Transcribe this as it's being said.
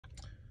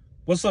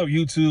What's up,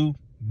 YouTube?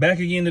 Back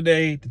again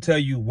today to tell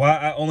you why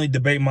I only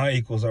debate my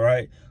equals, all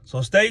right?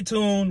 So stay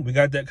tuned. We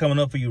got that coming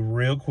up for you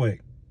real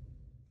quick.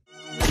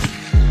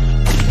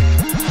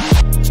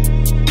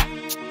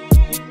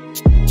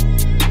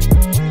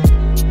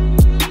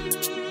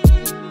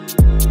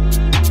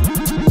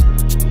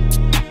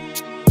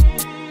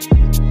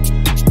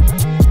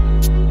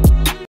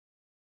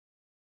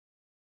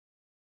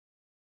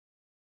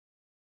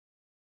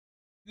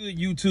 Good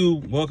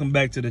YouTube, welcome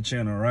back to the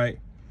channel, right?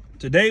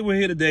 Today we're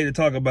here to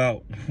talk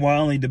about why I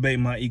only debate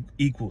my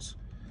equals.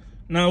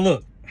 Now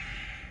look,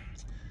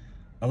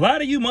 a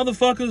lot of you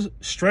motherfuckers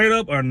straight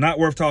up are not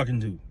worth talking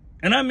to.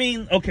 And I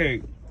mean,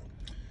 okay,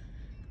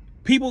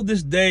 people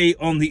this day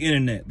on the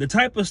internet, the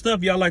type of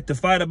stuff y'all like to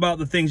fight about,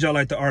 the things y'all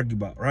like to argue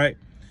about, right?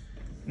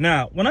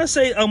 Now, when I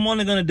say I'm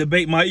only gonna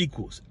debate my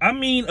equals, I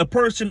mean a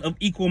person of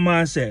equal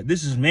mindset.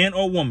 This is man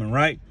or woman,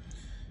 right?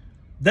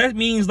 That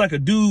means like a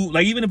dude,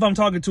 like even if I'm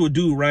talking to a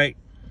dude, right?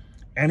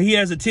 And he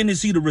has a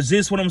tendency to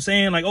resist what I'm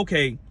saying. Like,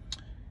 okay,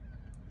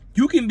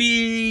 you can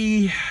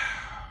be,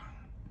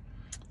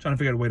 trying to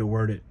figure out a way to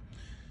word it.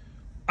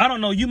 I don't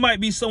know. You might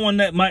be someone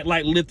that might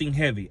like lifting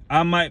heavy.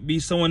 I might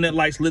be someone that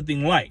likes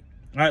lifting light.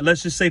 All right,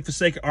 let's just say for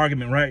sake of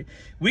argument, right?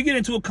 We get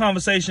into a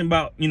conversation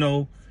about, you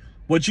know,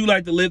 what you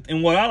like to lift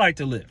and what I like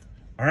to lift.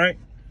 All right.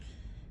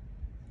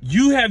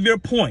 You have your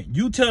point.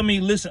 You tell me,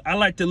 listen, I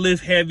like to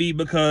lift heavy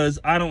because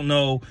I don't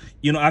know,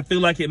 you know, I feel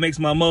like it makes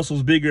my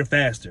muscles bigger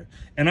faster.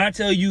 And I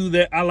tell you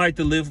that I like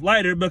to lift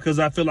lighter because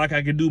I feel like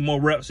I can do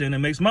more reps and it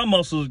makes my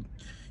muscles,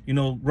 you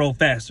know, grow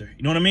faster.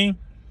 You know what I mean?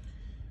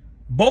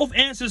 Both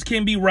answers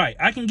can be right.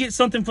 I can get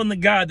something from the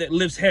guy that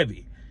lifts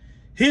heavy.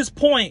 His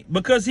point,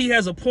 because he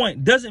has a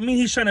point, doesn't mean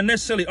he's trying to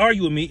necessarily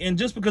argue with me. And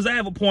just because I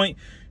have a point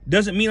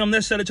doesn't mean I'm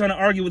necessarily trying to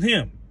argue with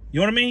him.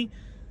 You know what I mean?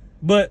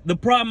 But the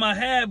problem I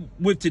have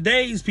with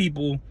today's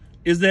people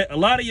is that a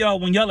lot of y'all,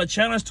 when y'all are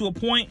challenged to a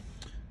point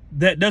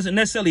that doesn't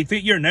necessarily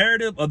fit your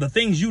narrative or the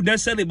things you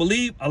necessarily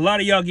believe, a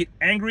lot of y'all get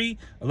angry,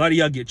 a lot of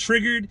y'all get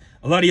triggered,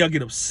 a lot of y'all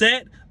get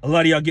upset, a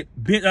lot of y'all get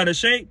bent out of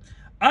shape.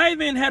 I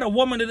even had a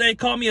woman today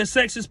call me a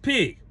sexist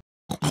pig.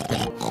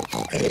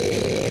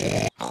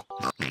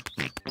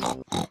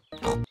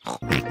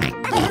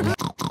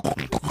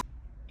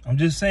 I'm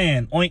just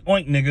saying, oink,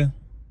 oink, nigga.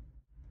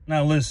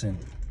 Now listen.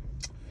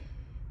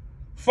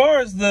 Far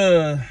as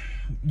the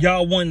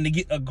y'all wanting to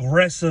get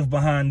aggressive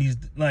behind these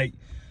like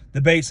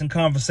debates and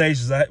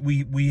conversations that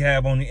we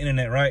have on the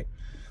internet, right?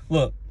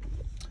 Look,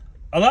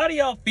 a lot of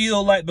y'all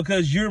feel like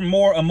because you're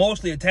more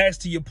emotionally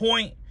attached to your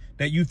point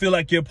that you feel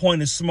like your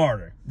point is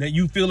smarter, that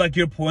you feel like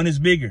your point is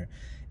bigger,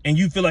 and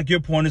you feel like your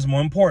point is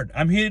more important.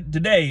 I'm here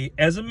today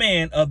as a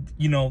man of,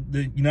 you know,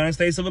 the United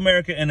States of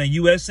America and a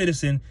U.S.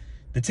 citizen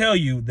to tell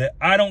you that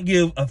I don't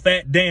give a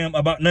fat damn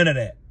about none of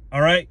that, all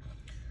right?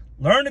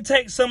 Learn to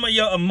take some of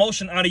your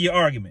emotion out of your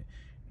argument.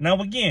 Now,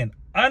 again,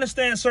 I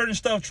understand certain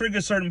stuff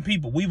triggers certain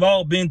people. We've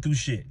all been through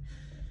shit.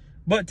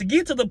 But to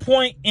get to the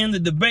point in the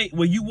debate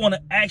where you want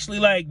to actually,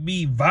 like,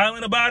 be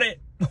violent about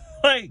it,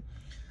 like,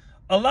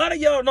 a lot of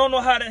y'all don't know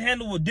how to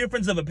handle a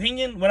difference of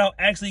opinion without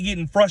actually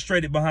getting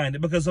frustrated behind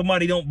it because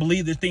somebody don't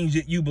believe the things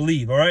that you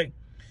believe, all right?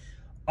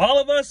 All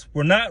of us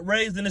were not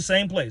raised in the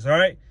same place, all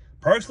right?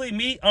 Personally,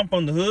 me, I'm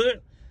from the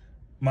hood.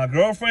 My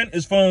girlfriend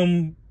is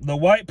from the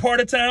white part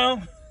of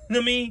town. You know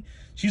what I mean?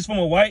 She's from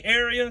a white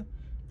area.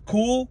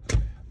 Cool.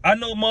 I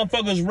know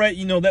motherfuckers, right,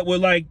 you know, that were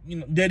like, you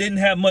know, they didn't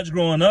have much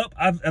growing up.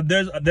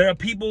 There are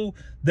people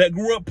that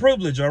grew up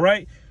privileged, all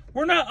right?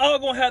 We're not all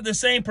going to have the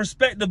same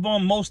perspective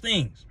on most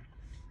things.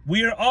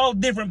 We are all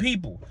different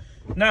people.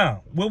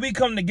 Now, where we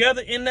come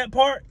together in that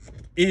part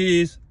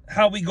is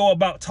how we go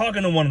about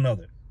talking to one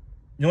another.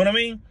 You know what I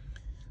mean?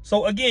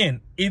 So,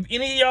 again, if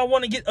any of y'all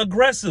want to get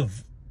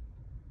aggressive,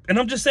 and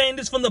I'm just saying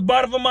this from the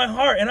bottom of my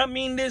heart, and I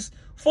mean this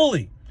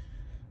fully.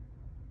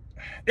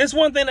 It's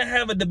one thing to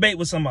have a debate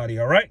with somebody,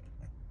 all right?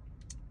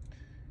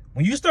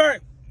 When you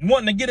start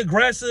wanting to get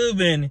aggressive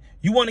and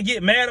you want to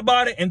get mad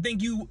about it and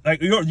think you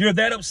like you're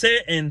that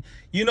upset and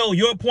you know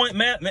your point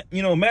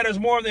matters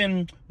more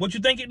than what you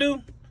think it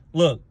do.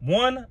 Look,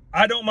 one,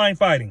 I don't mind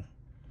fighting.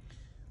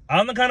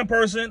 I'm the kind of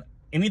person,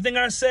 anything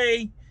I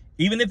say,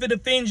 even if it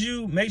offends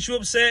you, makes you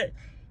upset,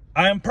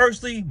 I am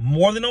personally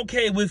more than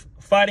okay with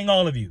fighting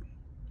all of you.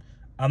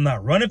 I'm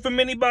not running from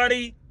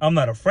anybody. I'm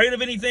not afraid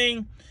of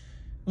anything.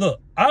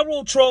 Look, I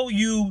will troll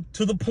you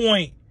to the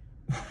point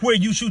where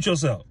you shoot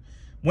yourself.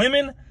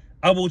 Women,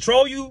 I will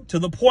troll you to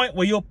the point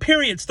where your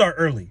periods start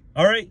early,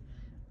 all right?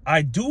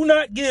 I do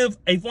not give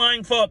a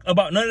flying fuck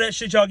about none of that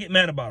shit y'all get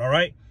mad about, all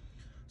right?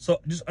 So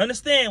just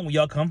understand when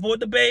y'all come for a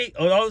debate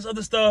or all this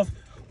other stuff,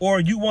 or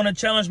you want to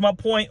challenge my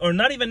point, or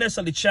not even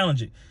necessarily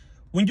challenge it.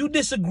 When you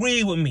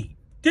disagree with me,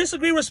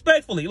 disagree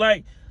respectfully.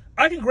 Like,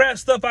 I can grab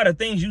stuff out of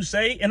things you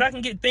say, and I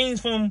can get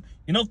things from,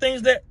 you know,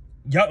 things that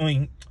y'all,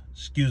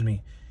 excuse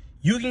me.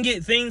 You can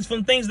get things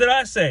from things that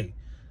I say.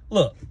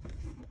 Look,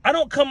 I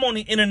don't come on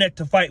the internet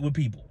to fight with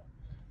people.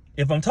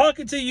 If I'm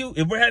talking to you,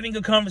 if we're having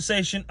a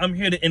conversation, I'm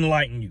here to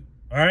enlighten you,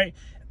 all right?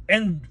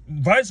 And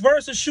vice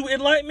versa, shoot,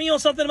 enlighten me on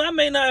something I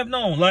may not have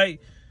known.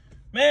 Like,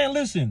 man,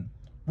 listen,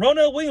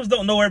 Ronell Williams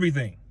don't know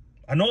everything.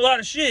 I know a lot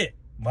of shit,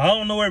 but I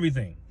don't know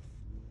everything.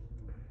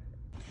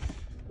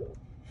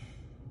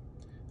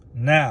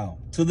 Now,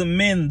 to the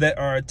men that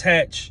are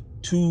attached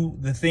to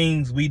the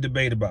things we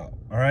debate about,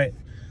 all right?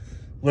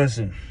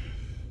 Listen,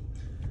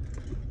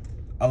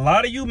 a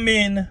lot of you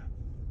men,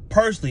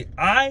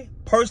 I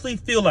personally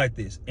feel like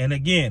this. And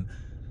again,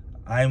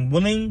 I'm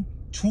willing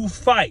to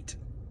fight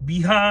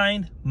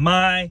behind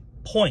my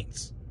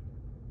points.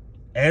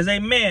 As a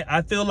man,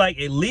 I feel like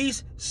at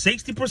least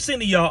 60%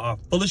 of y'all are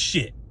full of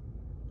shit.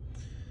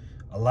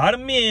 A lot of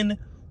men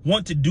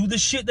want to do the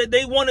shit that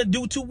they want to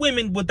do to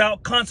women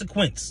without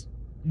consequence.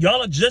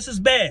 Y'all are just as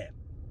bad.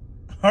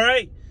 All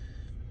right?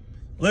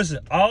 Listen,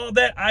 all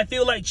that I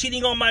feel like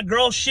cheating on my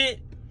girl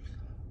shit,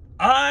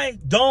 I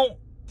don't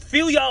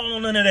feel y'all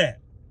on none of that.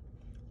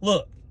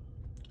 Look,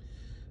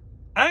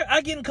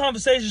 I get in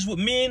conversations with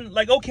men,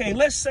 like, okay,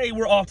 let's say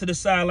we're off to the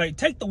side, like,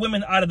 take the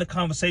women out of the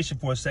conversation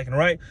for a second,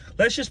 right?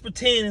 Let's just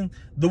pretend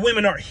the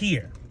women aren't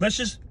here. Let's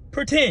just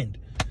pretend.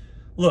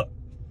 Look,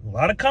 a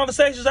lot of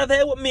conversations I've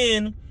had with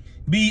men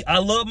be, I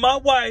love my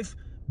wife,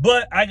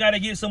 but I gotta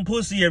get some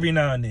pussy every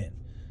now and then.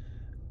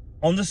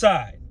 On the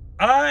side.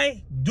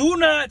 I do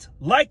not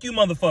like you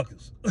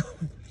motherfuckers.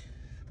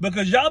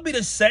 Because y'all be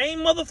the same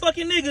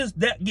motherfucking niggas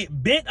that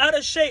get bent out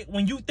of shape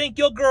when you think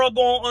your girl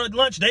going on a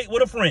lunch date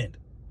with a friend.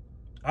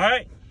 All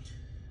right?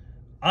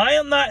 I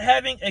am not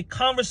having a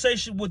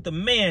conversation with the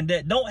man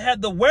that don't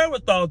have the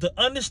wherewithal to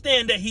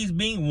understand that he's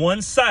being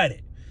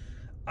one-sided.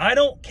 I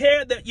don't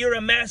care that you're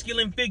a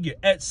masculine figure.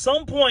 At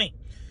some point,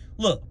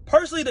 look,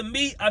 personally to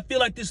me, I feel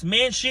like this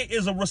man shit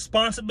is a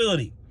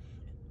responsibility.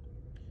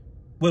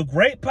 With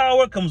great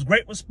power comes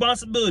great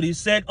responsibility,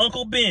 said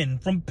Uncle Ben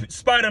from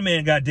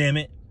Spider-Man,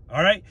 goddammit.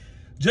 All right?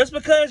 Just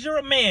because you're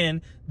a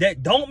man,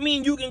 that don't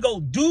mean you can go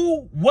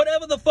do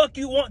whatever the fuck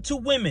you want to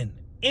women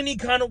any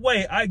kind of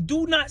way. I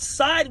do not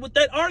side with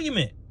that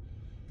argument.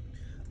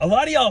 A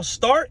lot of y'all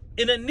start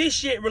and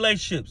initiate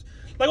relationships.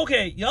 Like,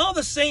 okay, y'all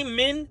the same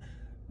men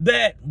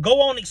that go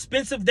on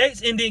expensive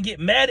dates and then get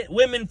mad at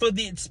women for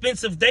the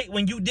expensive date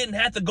when you didn't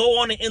have to go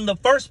on it in the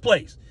first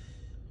place.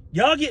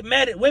 Y'all get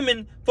mad at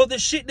women for the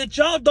shit that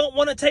y'all don't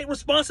want to take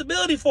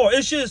responsibility for.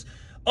 It's just,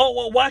 oh,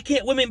 well, why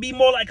can't women be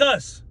more like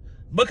us?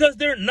 Because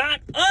they're not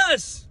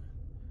us.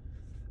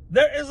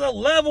 There is a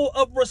level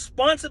of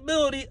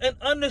responsibility and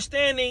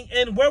understanding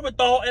and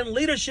wherewithal and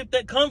leadership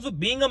that comes with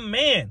being a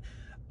man.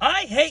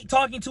 I hate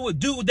talking to a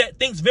dude that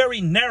thinks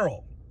very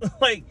narrow.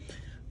 Like,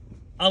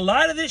 a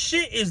lot of this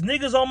shit is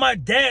niggas on my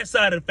dad's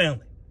side of the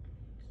family.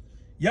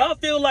 Y'all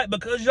feel like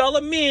because y'all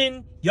are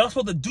men, y'all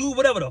supposed to do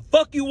whatever the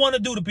fuck you want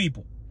to do to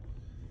people.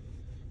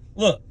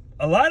 Look,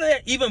 a lot of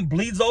that even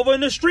bleeds over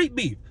into street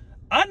beef.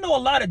 I know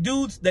a lot of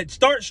dudes that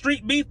start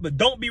street beef but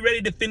don't be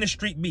ready to finish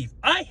street beef.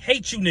 I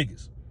hate you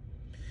niggas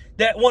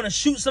that want to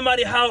shoot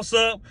somebody's house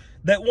up,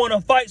 that want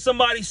to fight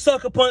somebody,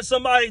 sucker punch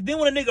somebody. Then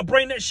when a nigga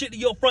bring that shit to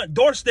your front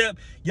doorstep,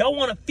 y'all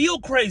want to feel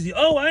crazy.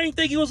 Oh, I ain't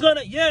think he was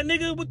gonna. Yeah,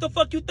 nigga, what the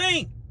fuck you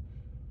think?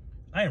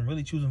 I am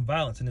really choosing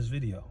violence in this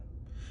video.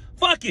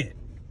 Fuck it.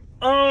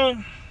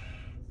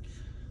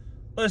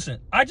 Listen,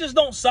 I just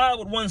don't side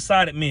with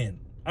one-sided men.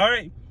 All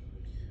right?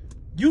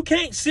 You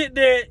can't sit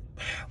there.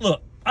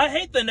 Look, I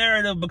hate the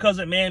narrative because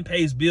a man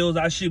pays bills,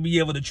 I should be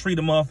able to treat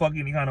a motherfucker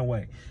any kind of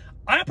way.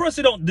 I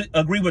personally don't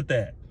agree with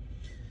that.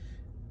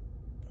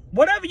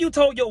 Whatever you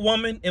told your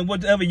woman and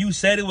whatever you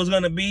said it was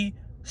going to be,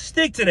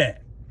 stick to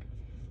that.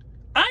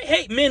 I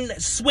hate men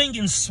that swing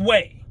and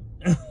sway.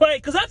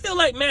 Like, because I feel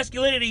like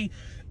masculinity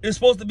is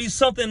supposed to be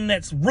something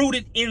that's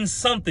rooted in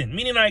something.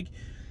 Meaning, like,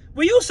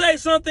 when you say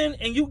something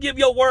and you give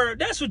your word,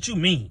 that's what you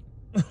mean.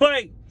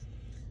 Like,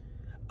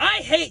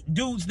 I hate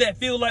dudes that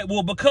feel like,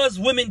 well, because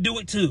women do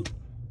it too.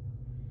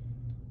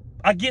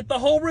 I get the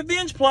whole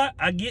revenge plot.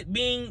 I get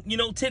being, you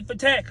know, tit for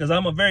tat, because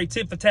I'm a very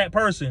tit for tat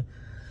person.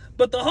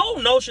 But the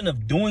whole notion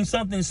of doing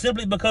something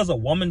simply because a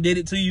woman did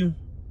it to you,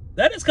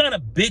 that is kind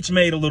of bitch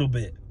made a little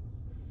bit.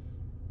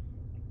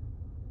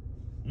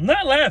 I'm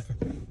not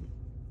laughing.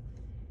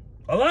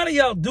 A lot of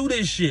y'all do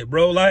this shit,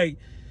 bro. Like,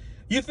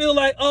 you feel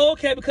like, oh,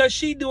 okay, because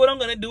she do it, I'm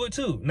going to do it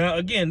too. Now,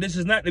 again, this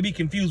is not to be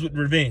confused with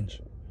revenge.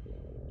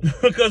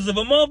 Because if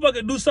a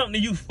motherfucker do something to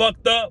you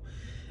fucked up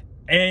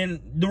and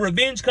the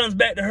revenge comes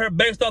back to her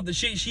based off the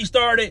shit she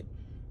started,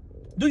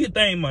 do your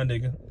thing, my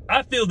nigga.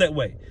 I feel that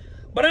way.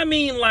 But I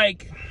mean,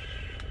 like,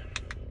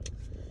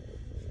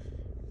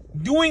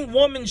 doing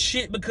woman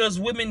shit because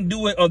women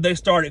do it or they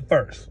started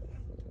first,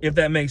 if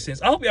that makes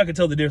sense. I hope y'all can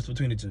tell the difference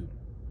between the two.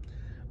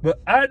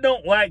 But I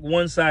don't like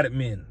one-sided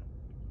men.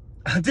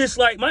 I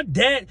dislike my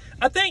dad.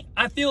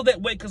 I feel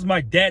that way because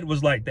my dad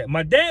was like that.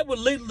 My dad would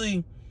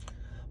literally,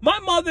 my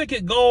mother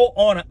could go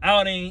on an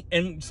outing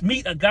and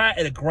meet a guy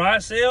at a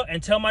garage sale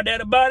and tell my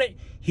dad about it.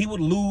 He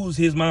would lose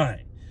his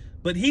mind.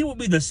 But he would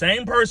be the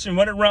same person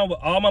running around with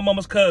all my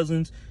mama's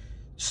cousins,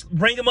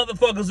 bringing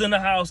motherfuckers in the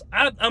house.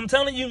 I'm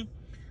telling you,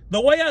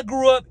 the way I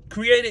grew up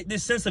created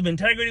this sense of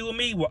integrity with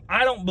me where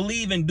I don't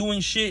believe in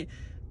doing shit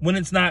when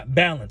it's not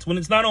balanced, when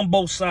it's not on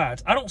both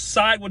sides. I don't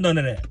side with none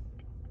of that.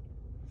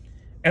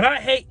 And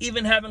I hate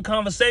even having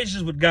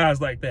conversations with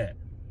guys like that.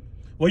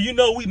 well, you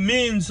know, we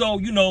men, so,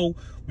 you know,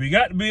 we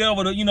got to be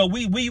able to, you know,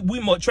 we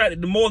more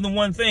attracted to more than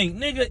one thing.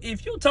 Nigga,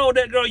 if you told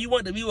that girl you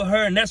want to be with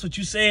her and that's what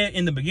you said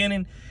in the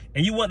beginning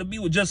and you want to be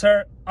with just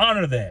her,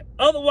 honor that.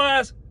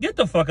 Otherwise, get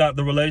the fuck out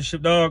the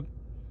relationship, dog.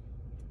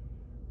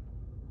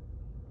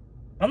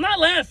 I'm not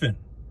laughing.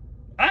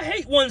 I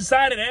hate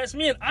one-sided ass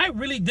men. I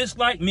really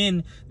dislike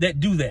men that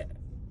do that.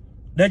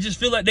 That just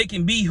feel like they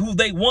can be who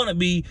they want to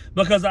be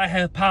because I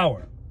have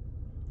power.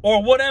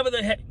 Or whatever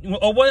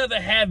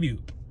have you.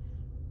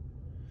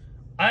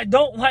 I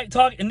don't like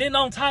talking, and then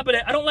on top of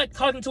that, I don't like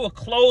talking to a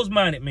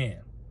closed-minded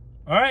man.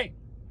 All right?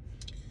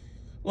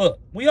 Look,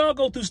 we all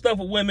go through stuff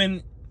with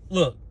women.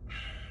 Look,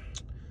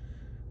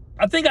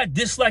 I think I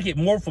dislike it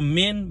more from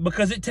men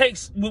because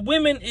with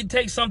women, it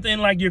takes something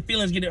like your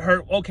feelings getting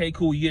hurt. Okay,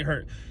 cool, you get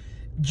hurt.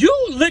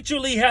 You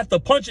literally have to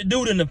punch a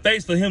dude in the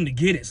face for him to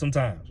get it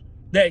sometimes.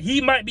 That he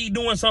might be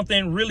doing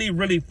something really,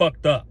 really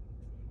fucked up.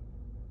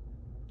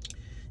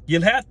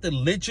 You'll have to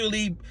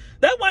literally,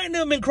 that's why I ain't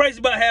never been crazy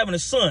about having a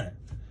son.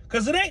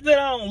 Because it ain't that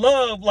I don't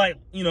love, like,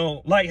 you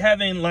know, like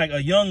having like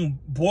a young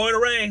boy to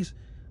raise.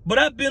 But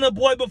I've been a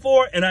boy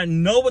before and I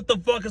know what the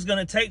fuck it's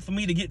going to take for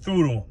me to get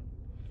through to him.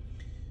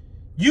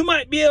 You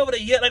might be able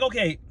to yell, like,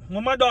 okay,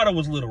 when my daughter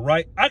was little,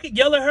 right? I could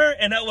yell at her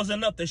and that was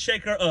enough to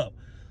shake her up.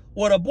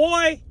 With a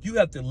boy, you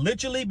have to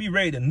literally be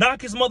ready to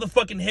knock his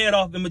motherfucking head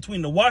off in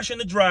between the wash and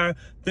the dryer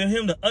for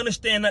him to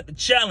understand not to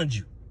challenge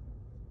you.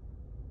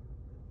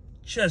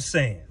 Just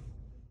saying.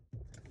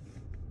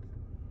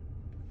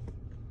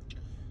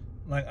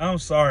 Like, I'm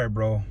sorry,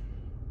 bro.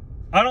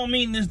 I don't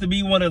mean this to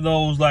be one of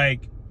those,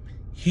 like,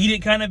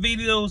 heated kind of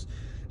videos.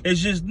 It's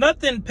just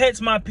nothing pets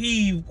my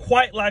peeve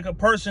quite like a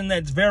person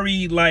that's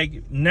very,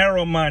 like,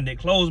 narrow-minded,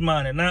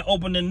 closed-minded, not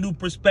open to new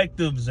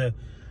perspectives.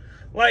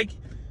 Like,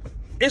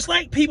 it's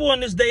like people in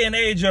this day and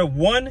age are,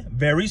 one,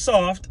 very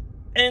soft,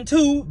 and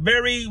two,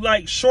 very,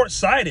 like,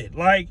 short-sighted.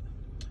 Like,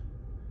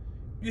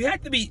 you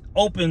have to be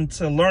open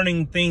to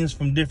learning things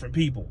from different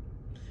people.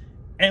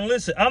 And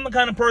listen, I'm the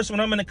kind of person, when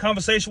I'm in a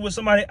conversation with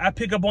somebody, I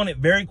pick up on it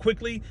very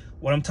quickly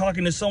when I'm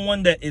talking to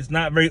someone that is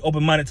not very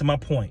open-minded to my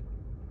point.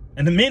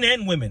 And the men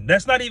and women,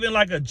 that's not even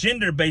like a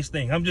gender-based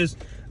thing.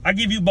 I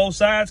give you both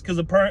sides because,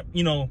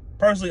 you know,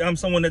 personally, I'm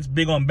someone that's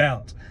big on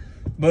balance.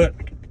 But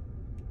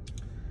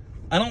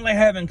I don't like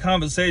having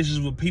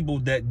conversations with people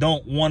that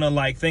don't want to,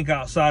 like, think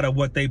outside of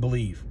what they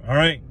believe, all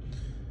right?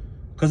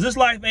 Because this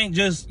life ain't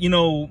just, you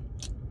know,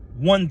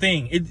 one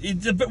thing.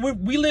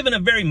 We live in a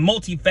very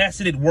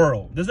multifaceted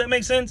world. Does that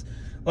make sense?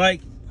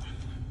 Like,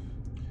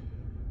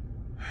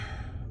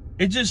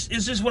 it's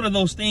just one of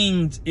those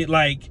things.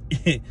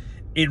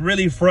 It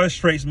really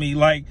frustrates me.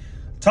 Like,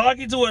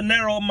 talking to a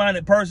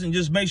narrow-minded person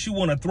just makes you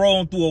want to throw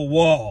them through a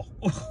wall.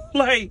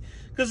 Like,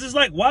 because it's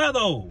like, why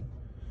though?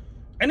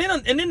 And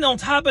then on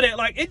top of that,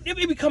 like, it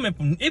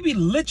be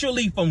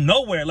literally from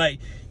nowhere. Like,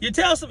 you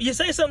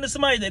say something to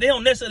somebody that they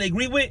don't necessarily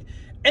agree with,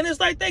 and it's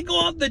like they go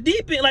off the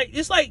deep end. Like,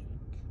 it's like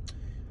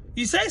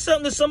you say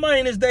something to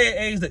somebody in this day and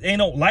age that they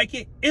don't like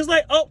it. It's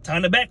like, oh,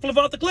 time to backflip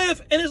off the cliff.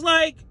 And it's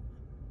like,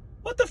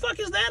 what the fuck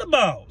is that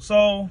about?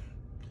 So,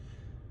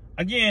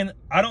 again,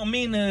 I don't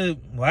mean to,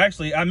 well,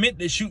 actually, I meant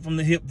to shoot from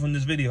the hip from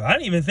this video. I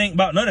didn't even think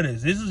about none of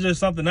this. This is just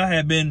something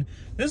this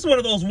is one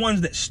of those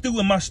ones that stew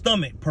in my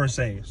stomach, per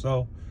se.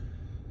 So,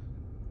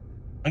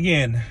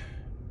 again,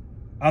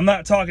 I'm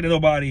not talking to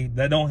nobody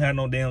that don't have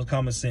no damn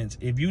common sense.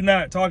 If you're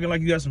not talking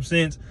like you got some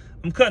sense,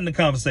 I'm cutting the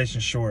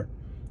conversation short.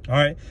 All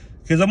right?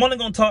 Because I'm only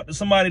going to talk to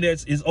somebody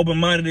that's as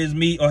open-minded as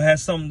me or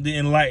has something to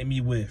enlighten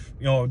me with.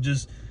 You know,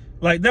 just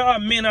like, there are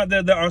men out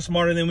there that are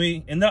smarter than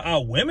me, and there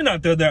are women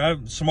out there that are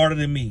smarter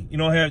than me. You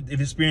know, have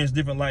experienced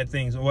different life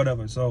things or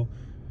whatever. So,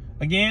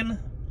 again,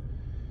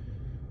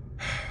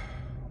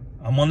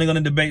 I'm only going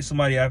to debate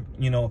somebody I,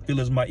 you know, feel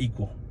is my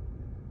equal.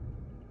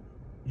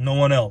 No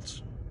one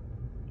else.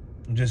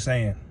 I'm just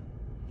saying.